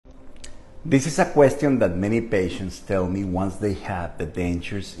This is a question that many patients tell me once they have the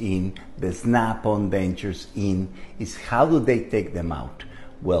dentures in, the snap-on dentures in, is how do they take them out?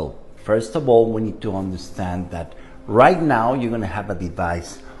 Well, first of all, we need to understand that right now you're going to have a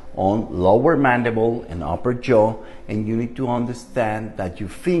device on lower mandible and upper jaw, and you need to understand that your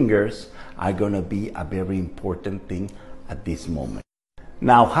fingers are going to be a very important thing at this moment.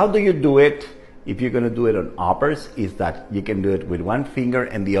 Now, how do you do it? If you're going to do it on uppers, is that you can do it with one finger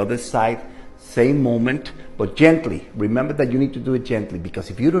and the other side, same moment, but gently. Remember that you need to do it gently, because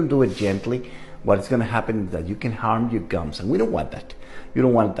if you don't do it gently, what's going to happen is that you can harm your gums, and we don't want that. You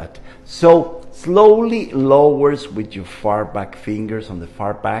don't want that. So slowly lowers with your far back fingers on the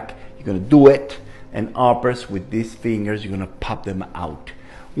far back. You're going to do it, and uppers with these fingers, you're going to pop them out.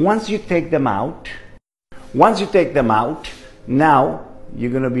 Once you take them out, now you're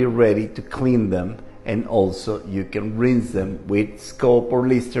going to be ready to clean them, and also you can rinse them with soap or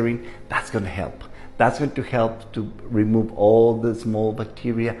Listerine. That's going to help. That's going to help to remove all the small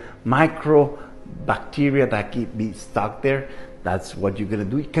bacteria, micro bacteria that can be stuck there. That's what you're going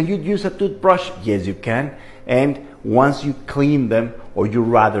to do. Can you use a toothbrush? Yes, you can. And once you clean them, or you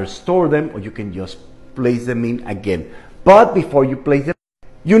rather store them, or you can just place them in again. But before you place them,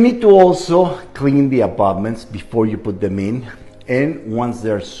 you need to also clean the abutments before you put them in. And once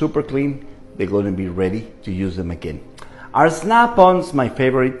they're super clean, they're going to be ready to use them again. Are snap-ons my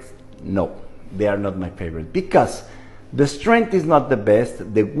favorite? No, they are not my favorite, because the strength is not the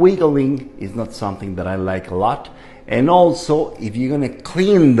best. The wiggling is not something that I like a lot. And also, if you're going to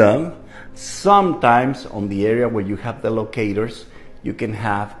clean them, sometimes on the area where you have the locators, you can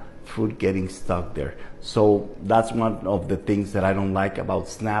have food getting stuck there. So that's one of the things that I don't like about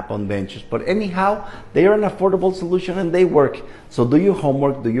snap-on dentures. But anyhow, they are an affordable solution and they work. So do your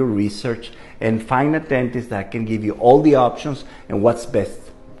homework, do your research, and find a dentist that can give you all the options and what's best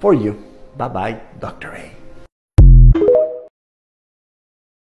for you. Bye-bye, Dr. A.